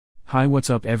Hi, what's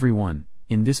up everyone?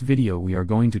 In this video we are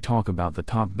going to talk about the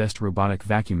top best robotic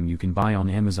vacuum you can buy on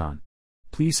Amazon.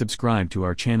 Please subscribe to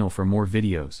our channel for more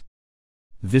videos.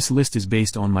 This list is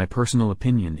based on my personal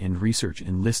opinion and research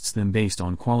and lists them based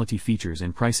on quality, features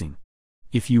and pricing.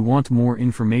 If you want more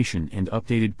information and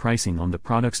updated pricing on the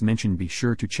products mentioned, be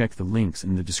sure to check the links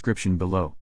in the description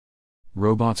below.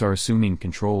 Robots are assuming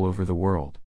control over the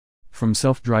world. From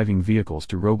self-driving vehicles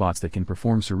to robots that can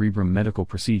perform cerebrum medical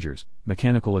procedures,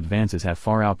 mechanical advances have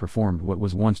far outperformed what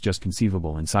was once just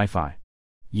conceivable in sci-fi.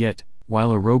 Yet,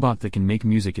 while a robot that can make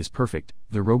music is perfect,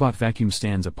 the robot vacuum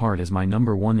stands apart as my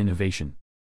 #1 innovation.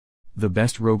 The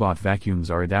best robot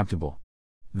vacuums are adaptable.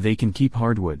 They can keep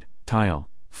hardwood, tile,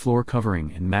 floor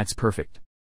covering and mats perfect.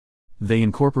 They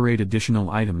incorporate additional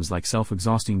items like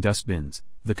self-exhausting dustbins,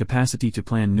 the capacity to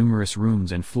plan numerous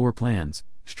rooms and floor plans,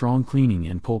 strong cleaning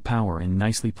and pull power and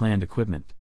nicely planned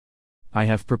equipment. I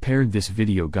have prepared this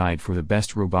video guide for the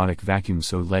best robotic vacuum,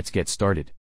 so let's get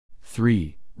started.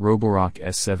 3. Roborock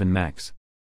S7 Max.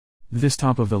 This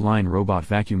top-of-the-line robot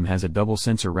vacuum has a double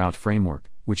sensor route framework,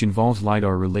 which involves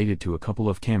LIDAR related to a couple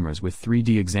of cameras with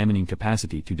 3D examining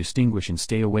capacity to distinguish and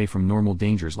stay away from normal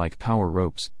dangers like power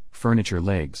ropes, furniture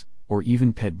legs, or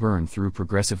even pet burn through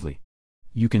progressively.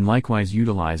 You can likewise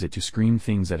utilize it to screen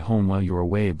things at home while you're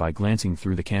away by glancing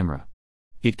through the camera.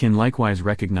 It can likewise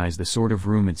recognize the sort of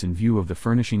room it's in view of the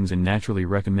furnishings and naturally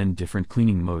recommend different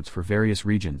cleaning modes for various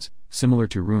regions, similar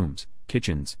to rooms,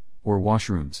 kitchens, or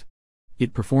washrooms.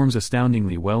 It performs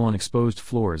astoundingly well on exposed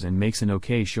floors and makes an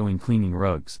okay showing cleaning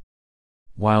rugs.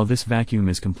 While this vacuum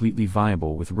is completely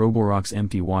viable with Roborock's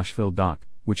empty wash-fill dock,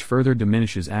 which further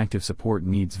diminishes active support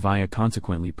needs via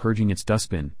consequently purging its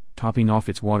dustbin, topping off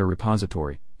its water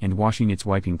repository, and washing its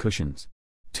wiping cushions.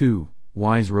 2.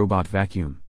 Wise Robot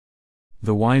Vacuum.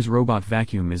 The Wise Robot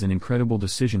Vacuum is an incredible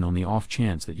decision on the off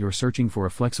chance that you're searching for a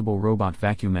flexible robot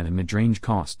vacuum at a mid-range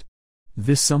cost.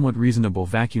 This somewhat reasonable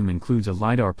vacuum includes a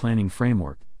LIDAR planning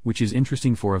framework, which is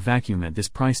interesting for a vacuum at this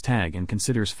price tag and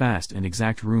considers fast and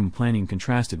exact room planning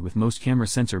contrasted with most camera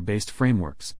sensor-based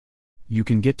frameworks. You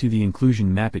can get to the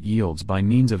inclusion map it yields by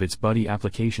means of its buddy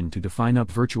application to define up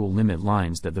virtual limit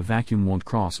lines that the vacuum won't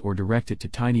cross or direct it to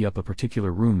tidy up a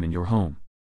particular room in your home.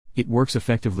 It works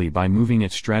effectively by moving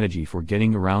its strategy for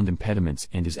getting around impediments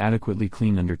and is adequately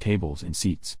clean under tables and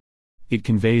seats. It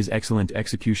conveys excellent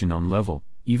execution on level,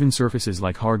 even surfaces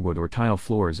like hardwood or tile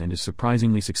floors, and is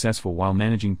surprisingly successful while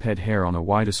managing pet hair on a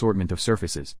wide assortment of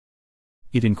surfaces.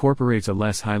 It incorporates a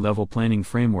less high-level planning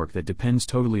framework that depends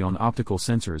totally on optical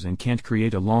sensors and can't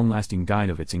create a long-lasting guide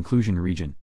of its inclusion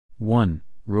region. 1.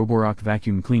 Roborock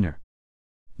Vacuum Cleaner.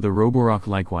 The Roborock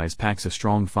likewise packs a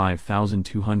strong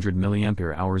 5200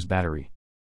 mAh battery.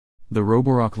 The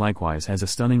Roborock likewise has a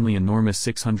stunningly enormous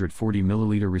 640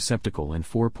 ml receptacle and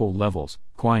 4 pull levels: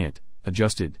 quiet,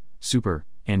 adjusted, super,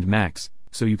 and max,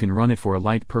 so you can run it for a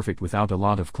light perfect without a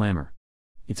lot of clamor.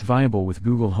 It's viable with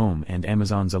Google Home and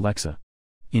Amazon's Alexa.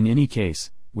 In any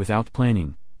case, without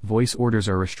planning, voice orders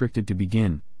are restricted to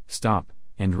begin, stop,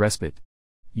 and respite.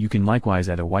 You can likewise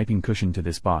add a wiping cushion to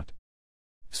this bot.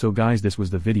 So guys, this was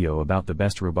the video about the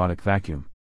best robotic vacuum.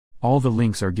 All the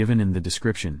links are given in the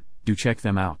description, do check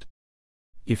them out.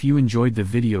 If you enjoyed the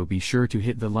video, be sure to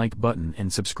hit the like button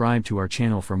and subscribe to our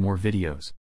channel for more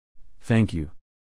videos. Thank you.